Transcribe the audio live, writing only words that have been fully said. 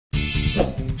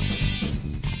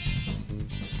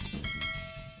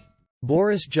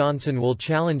Boris Johnson will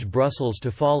challenge Brussels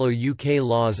to follow UK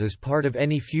laws as part of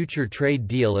any future trade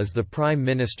deal as the Prime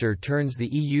Minister turns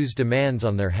the EU's demands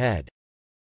on their head.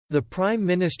 The Prime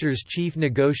Minister's chief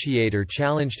negotiator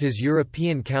challenged his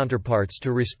European counterparts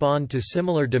to respond to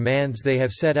similar demands they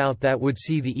have set out that would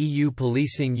see the EU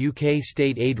policing UK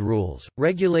state aid rules,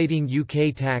 regulating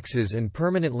UK taxes and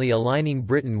permanently aligning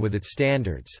Britain with its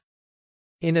standards.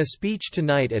 In a speech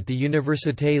tonight at the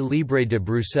Université Libre de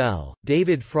Bruxelles,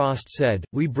 David Frost said,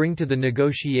 "We bring to the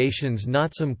negotiations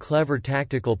not some clever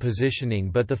tactical positioning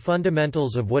but the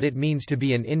fundamentals of what it means to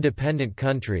be an independent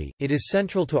country. It is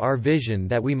central to our vision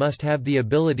that we must have the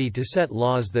ability to set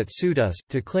laws that suit us,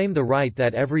 to claim the right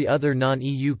that every other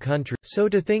non-EU country, so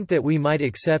to think that we might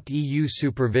accept EU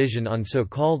supervision on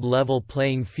so-called level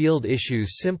playing field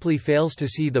issues simply fails to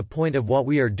see the point of what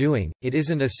we are doing. It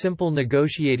isn't a simple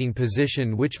negotiating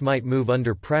position which might move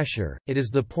under pressure, it is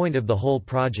the point of the whole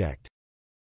project.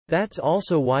 That's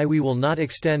also why we will not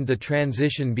extend the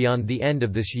transition beyond the end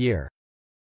of this year.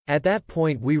 At that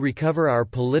point we recover our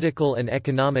political and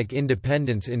economic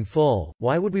independence in full.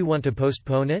 Why would we want to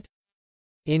postpone it?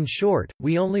 In short,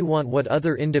 we only want what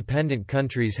other independent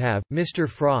countries have." Mr.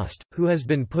 Frost, who has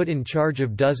been put in charge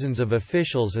of dozens of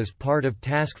officials as part of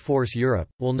Task Force Europe,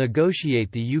 will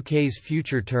negotiate the UK's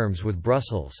future terms with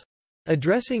Brussels.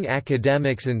 Addressing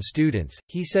academics and students,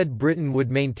 he said Britain would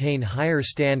maintain higher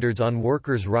standards on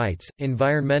workers' rights,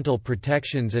 environmental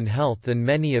protections and health than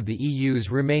many of the EU's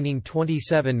remaining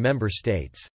 27 member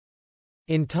states.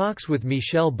 In talks with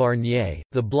Michel Barnier,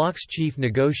 the bloc's chief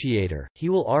negotiator, he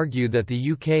will argue that the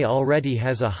UK already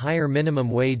has a higher minimum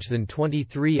wage than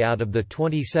 23 out of the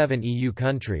 27 EU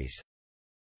countries.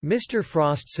 Mr.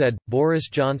 Frost said, Boris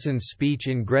Johnson's speech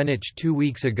in Greenwich 2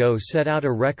 weeks ago set out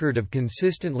a record of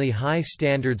consistently high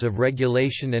standards of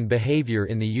regulation and behaviour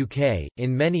in the UK,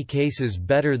 in many cases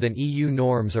better than EU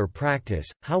norms or practice.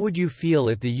 How would you feel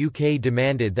if the UK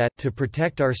demanded that, to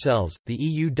protect ourselves, the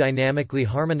EU dynamically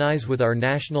harmonise with our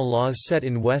national laws set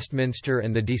in Westminster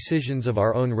and the decisions of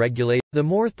our own regulators? The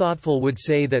more thoughtful would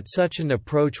say that such an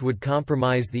approach would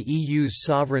compromise the EU's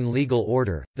sovereign legal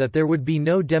order, that there would be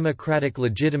no democratic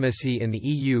legitimacy in the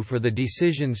EU for the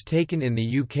decisions taken in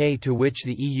the UK to which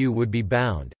the EU would be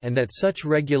bound, and that such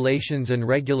regulations and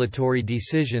regulatory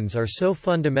decisions are so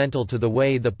fundamental to the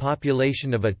way the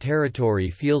population of a territory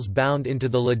feels bound into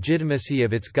the legitimacy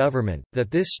of its government,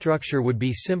 that this structure would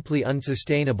be simply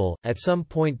unsustainable. At some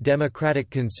point democratic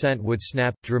consent would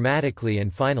snap, dramatically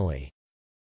and finally.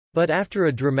 But after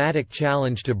a dramatic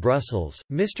challenge to Brussels,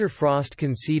 Mr. Frost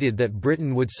conceded that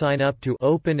Britain would sign up to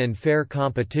open and fair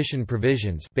competition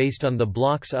provisions based on the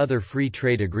bloc's other free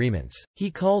trade agreements. He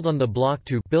called on the bloc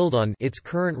to build on its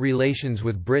current relations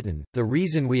with Britain. The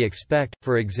reason we expect,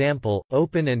 for example,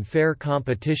 open and fair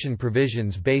competition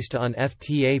provisions based on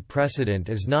FTA precedent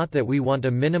is not that we want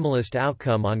a minimalist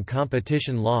outcome on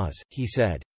competition laws, he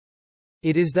said.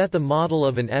 It is that the model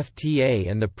of an FTA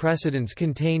and the precedents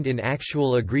contained in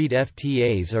actual agreed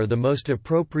FTAs are the most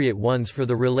appropriate ones for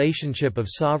the relationship of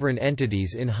sovereign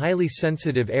entities in highly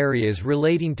sensitive areas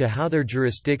relating to how their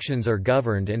jurisdictions are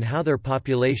governed and how their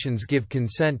populations give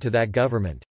consent to that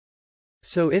government.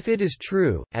 So if it is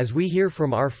true, as we hear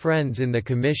from our friends in the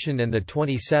Commission and the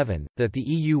 27, that the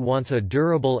EU wants a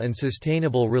durable and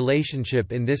sustainable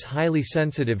relationship in this highly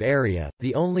sensitive area,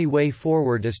 the only way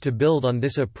forward is to build on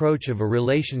this approach of a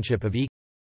relationship of equals.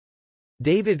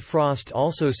 David Frost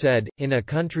also said, in a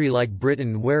country like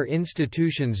Britain where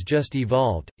institutions just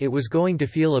evolved, it was going to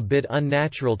feel a bit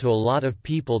unnatural to a lot of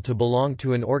people to belong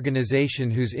to an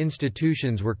organisation whose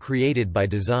institutions were created by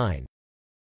design.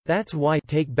 That's why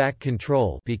 "Take Back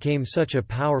Control" became such a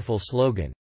powerful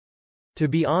slogan. To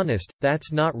be honest,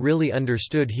 that's not really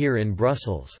understood here in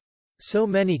Brussels. So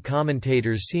many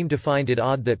commentators seem to find it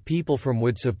odd that people from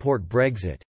would support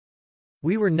Brexit.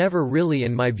 We were never really,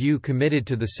 in my view, committed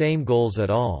to the same goals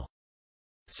at all.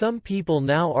 Some people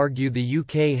now argue the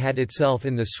UK had itself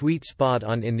in the sweet spot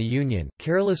in the Union,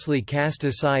 carelessly cast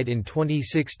aside in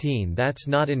 2016. That's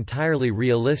not entirely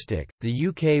realistic. The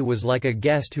UK was like a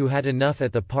guest who had enough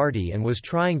at the party and was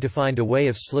trying to find a way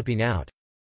of slipping out.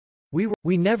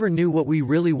 We never knew what we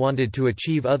really wanted to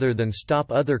achieve other than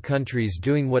stop other countries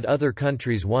doing what other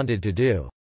countries wanted to do.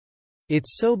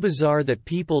 It's so bizarre that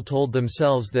people told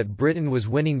themselves that Britain was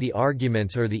winning the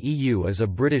arguments or the EU is a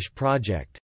British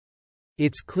project.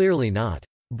 It's clearly not.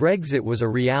 Brexit was a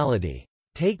reality.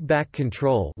 Take Back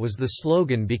Control was the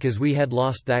slogan because we had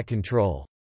lost that control.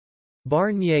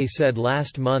 Barnier said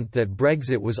last month that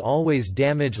Brexit was always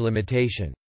damage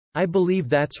limitation. I believe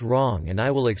that's wrong and I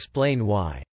will explain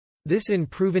why. This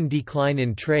unproven decline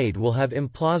in trade will have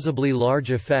implausibly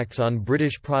large effects on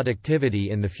British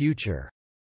productivity in the future.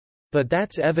 But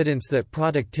that's evidence that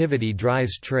productivity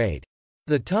drives trade.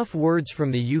 The tough words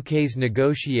from the UK's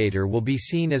negotiator will be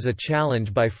seen as a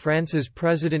challenge by France's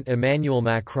President Emmanuel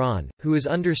Macron, who is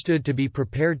understood to be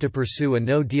prepared to pursue a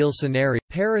no-deal scenario.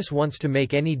 Paris wants to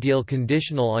make any deal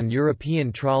conditional on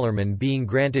European trawlermen being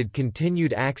granted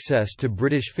continued access to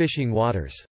British fishing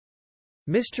waters.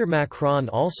 Mr. Macron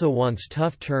also wants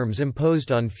tough terms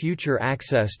imposed on future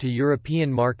access to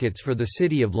European markets for the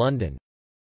City of London.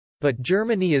 But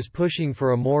Germany is pushing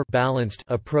for a more balanced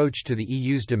approach to the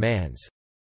EU's demands.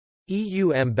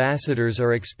 EU ambassadors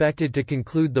are expected to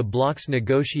conclude the bloc's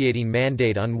negotiating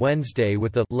mandate on Wednesday,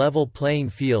 with the level playing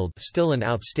field still an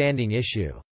outstanding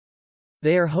issue.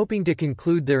 They are hoping to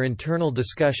conclude their internal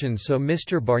discussions so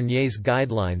Mr. Barnier's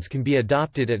guidelines can be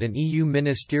adopted at an EU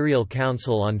Ministerial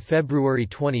Council on February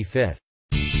 25.